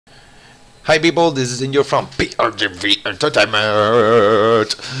Hi people, this is Inyo from PRDV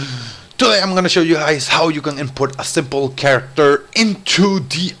Entertainment. Today I'm gonna show you guys how you can import a simple character into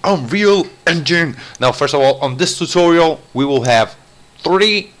the Unreal Engine. Now first of all, on this tutorial we will have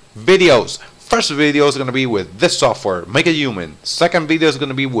 3 videos. First video is gonna be with this software, MakeHuman. Second video is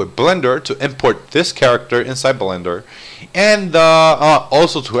gonna be with Blender to import this character inside Blender, and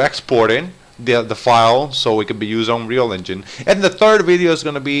also to export it. The file so it can be used on Unreal Engine, and the third video is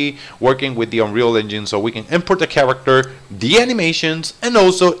going to be working with the Unreal Engine so we can import the character, the animations, and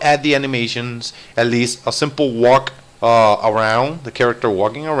also add the animations, at least a simple walk around, the character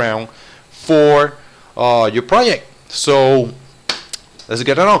walking around for your project. So let's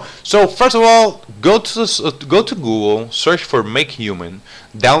get it on. So first of all, go to Google, search for MakeHuman,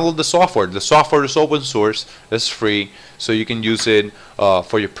 download the software. The software is open source, it's free, so you can use it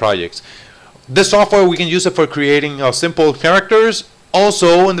for your projects. This software, we can use it for creating simple characters.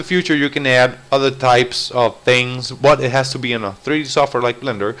 Also, in the future, you can add other types of things, but it has to be in a 3D software like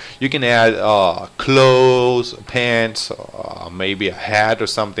Blender. You can add clothes, pants, maybe a hat or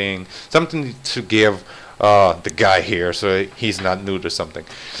something to give the guy here so he's not nude or something.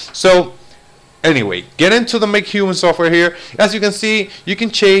 So anyway, get into the MakeHuman software here. As you can see, you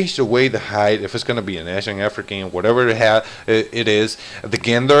can change the way the height, if it's going to be an Asian, African, whatever it is. The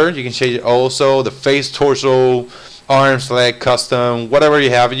gender, you can change it also. The face, torso, arms, leg, custom, whatever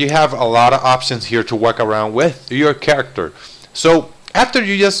you have. You have a lot of options here to work around with your character. So after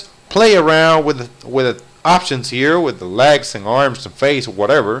you just play around with the options here, with the legs and arms and face,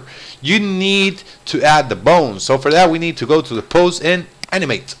 whatever, you need to add the bones. So for that, we need to go to the pose and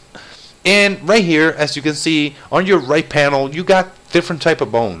animate. And right here, as you can see on your right panel, you got different type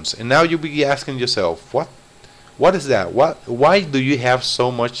of bones. And now you'll be asking yourself, what is that? Why do you have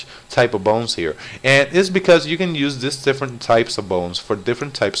so much type of bones here? And it's because you can use these different types of bones for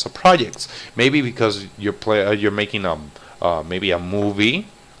different types of projects. Maybe because you're making maybe a movie,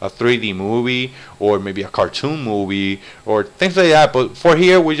 a 3D movie, or maybe a cartoon movie, or things like that. But for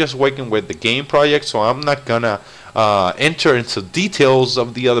here, we're just working with the game project, so I'm not gonna enter into details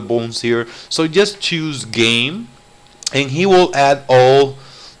of the other bones here. So just choose game, and he will add all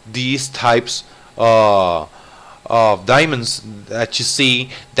these types of diamonds that you see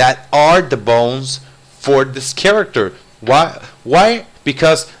that are the bones for this character. Why?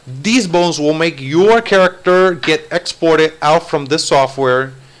 Because these bones will make your character get exported out from this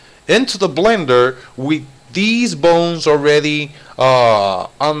software into the Blender with these bones already on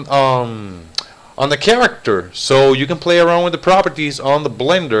the character, so you can play around with the properties on the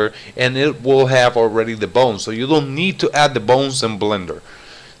Blender and it will have already the bones, so you don't need to add the bones in Blender.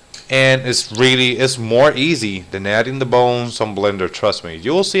 And it's more easy than adding the bones on Blender, trust me.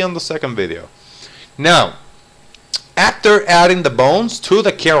 You will see on the second video. Now after adding the bones to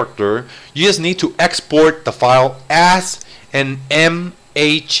the character, you just need to export the file as an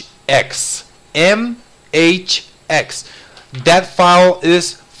MHX. That file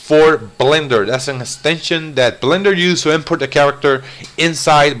is for Blender. That's an extension that Blender uses to import the character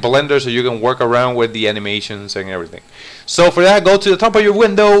inside Blender so you can work around with the animations and everything. So for that, go to the top of your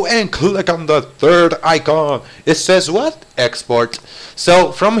window and click on the third icon. It says what? Export.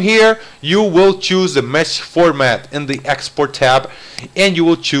 So from here, you will choose the mesh format in the export tab, and you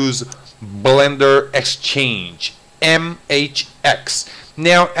will choose Blender Exchange, MHX.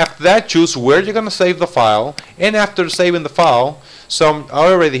 Now after that, choose where you're going to save the file, and after saving the file, so I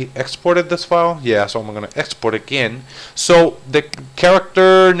already exported this file, yeah, so I'm going to export again. So the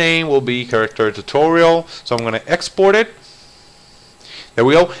character name will be character tutorial, so I'm going to export it. There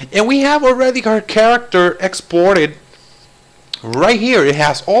we go, and we have already our character exported right here. It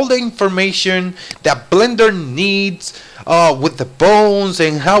has all the information that Blender needs with the bones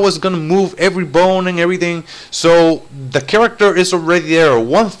and how it's gonna move every bone and everything. So the character is already there,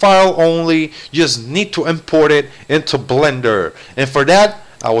 one file only. You just need to import it into Blender, and for that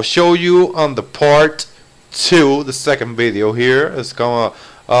I will show you on the part 2, the second video here. It's gonna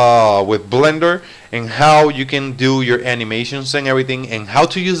with Blender, and how you can do your animations and everything, and how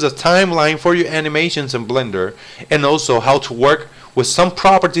to use the timeline for your animations in Blender, and also how to work with some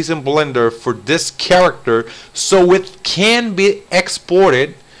properties in Blender for this character so it can be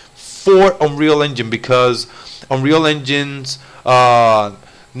exported for Unreal Engine, because Unreal Engines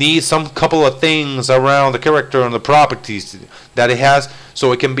need some couple of things around the character and the properties that it has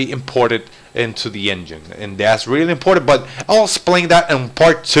so it can be imported into the engine, and that's really important, but I'll explain that in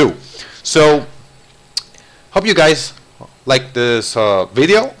part 2. So hope you guys like this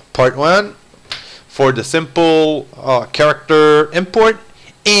video, part 1, for the simple character import,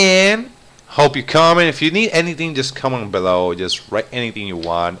 and Hope you comment. If you need anything, just comment below. Just write anything you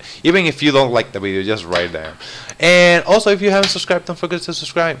want. Even if you don't like the video, just write down. And also, if you haven't subscribed, don't forget to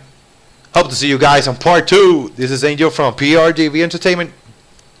subscribe. Hope to see you guys on part 2. This is Angel from PRDV Entertainment.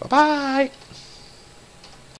 Bye-bye.